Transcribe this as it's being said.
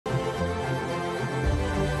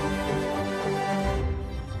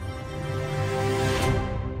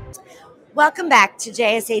Welcome back to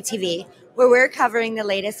JSA TV, where we're covering the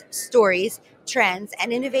latest stories, trends,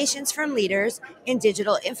 and innovations from leaders in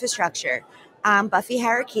digital infrastructure. I'm Buffy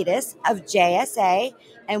Harakitis of JSA,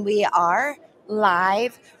 and we are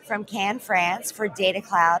live from Cannes, France for Data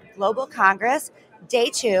Cloud Global Congress, Day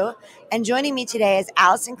 2. And joining me today is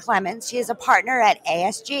Allison Clements. She is a partner at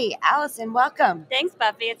ASG. Allison, welcome. Thanks,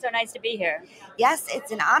 Buffy. It's so nice to be here. Yes,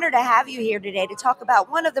 it's an honor to have you here today to talk about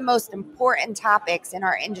one of the most important topics in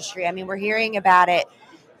our industry. I mean, we're hearing about it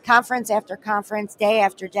conference after conference, day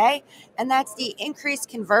after day, and that's the increased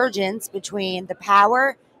convergence between the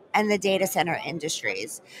power and the data center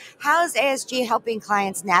industries. How is ASG helping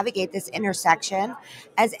clients navigate this intersection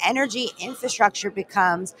as energy infrastructure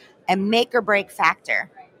becomes a make or break factor?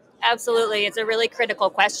 Absolutely. It's a really critical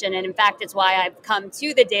question. And in fact, it's why I've come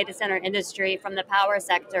to the data center industry from the power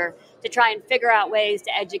sector to try and figure out ways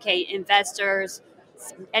to educate investors,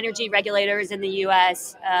 energy regulators in the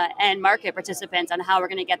US, and market participants on how we're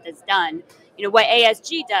going to get this done. You know, what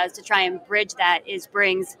ASG does to try and bridge that is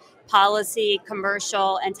brings policy,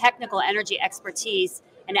 commercial, and technical energy expertise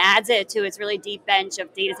and adds it to its really deep bench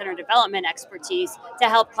of data center development expertise to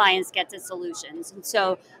help clients get to solutions. And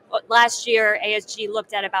so last year, ASG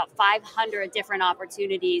looked at about 500 different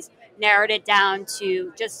opportunities, narrowed it down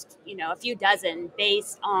to just a few dozen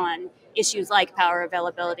based on issues like power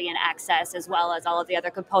availability and access, as well as all of the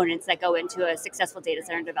other components that go into a successful data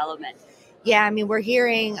center development. Yeah, I mean, we're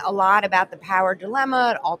hearing a lot about the power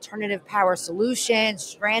dilemma, alternative power solutions,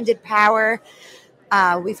 stranded power.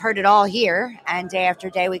 We've heard it all here, and day after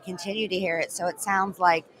day we continue to hear it. So it sounds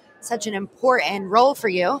like such an important role for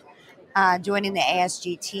you joining the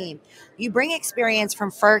ASG team. You bring experience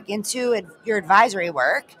from FERC into your advisory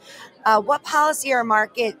work. What policy or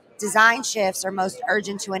market design shifts are most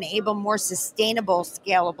urgent to enable more sustainable,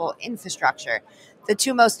 scalable infrastructure? The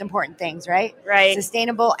two most important things, right? Right.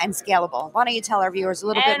 Sustainable and scalable. Why don't you tell our viewers a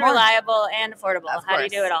little bit more? And reliable and affordable. Of How do course.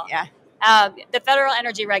 you do it all? Yeah. The Federal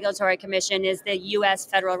Energy Regulatory Commission is the U.S.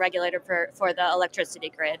 federal regulator for the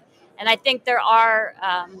electricity grid. And I think there are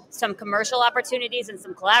some commercial opportunities and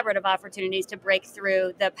some collaborative opportunities to break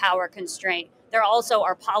through the power constraint. There also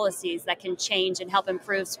are policies that can change and help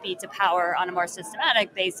improve speed to power on a more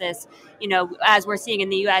systematic basis. You know, as we're seeing in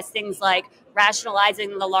the U.S., things like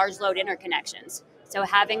rationalizing the large load interconnections. So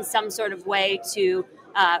having some sort of way to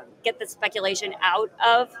get the speculation out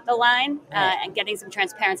of the line and getting some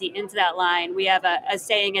transparency into that line. We have a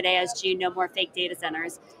saying at ASG, no more fake data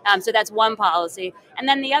centers. So that's one policy. And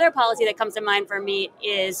then the other policy that comes to mind for me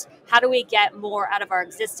is how do we get more out of our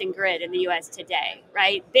existing grid in the U.S. today,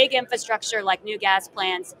 right? Big infrastructure like new gas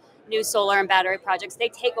plants, new solar and battery projects, they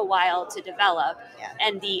take a while to develop. Yeah.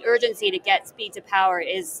 And the urgency to get speed to power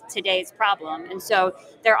is today's problem. And so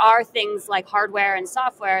there are things like hardware and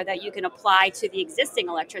software that you can apply to the existing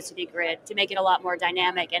electricity grid to make it a lot more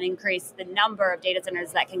dynamic and increase the number of data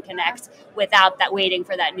centers that can connect without that waiting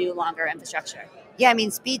for that new, longer infrastructure. Yeah, I mean,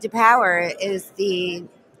 speed to power is the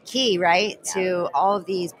key, right, Yeah. to all of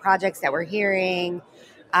these projects that we're hearing.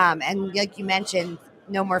 And like you mentioned,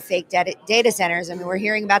 no more fake data centers. I mean, we're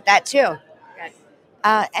hearing about that too. Good.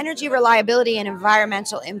 Energy reliability and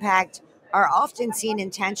environmental impact are often seen in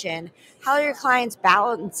tension. How are your clients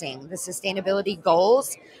balancing the sustainability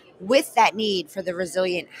goals with that need for the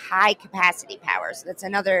resilient high capacity power? So that's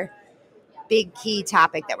another big key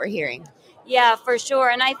topic that we're hearing. Yeah, for sure.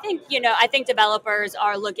 And I think, I think developers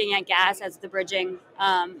are looking at gas as the bridging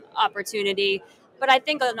opportunity. But I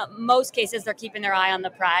think in most cases, they're keeping their eye on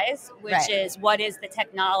the prize, which Right. is what is the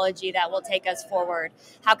technology that will take us forward?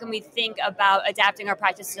 How can we think about adapting our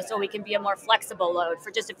practices so we can be a more flexible load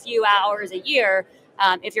for just a few hours a year?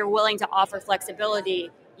 If you're willing to offer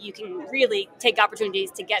flexibility, you can really take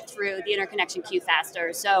opportunities to get through the interconnection queue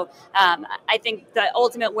faster. So I think the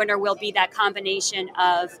ultimate winner will be that combination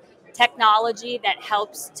of technology that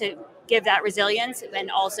helps to give that resilience and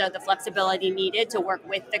also the flexibility needed to work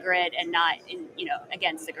with the grid and not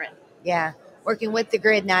against the grid. Yeah, working with the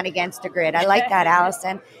grid, not against the grid. I like that,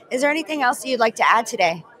 Allison. Is there anything else you'd like to add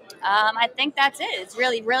today? I think that's it. It's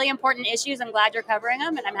really, really important issues. I'm glad you're covering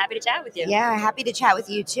them, and I'm happy to chat with you. Yeah, happy to chat with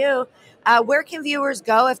you too. Where can viewers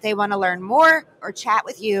go if they want to learn more or chat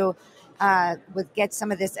with you get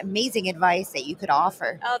some of this amazing advice that you could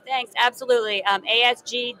offer? Oh, thanks. Absolutely.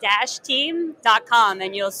 ASG-team.com,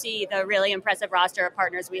 and you'll see the really impressive roster of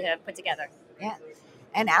partners we have put together. Yeah.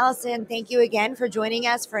 And Allison, thank you again for joining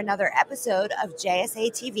us for another episode of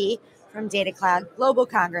JSA TV from Data Cloud Global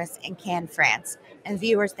Congress in Cannes, France. And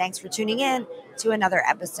viewers, thanks for tuning in to another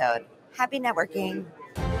episode. Happy networking.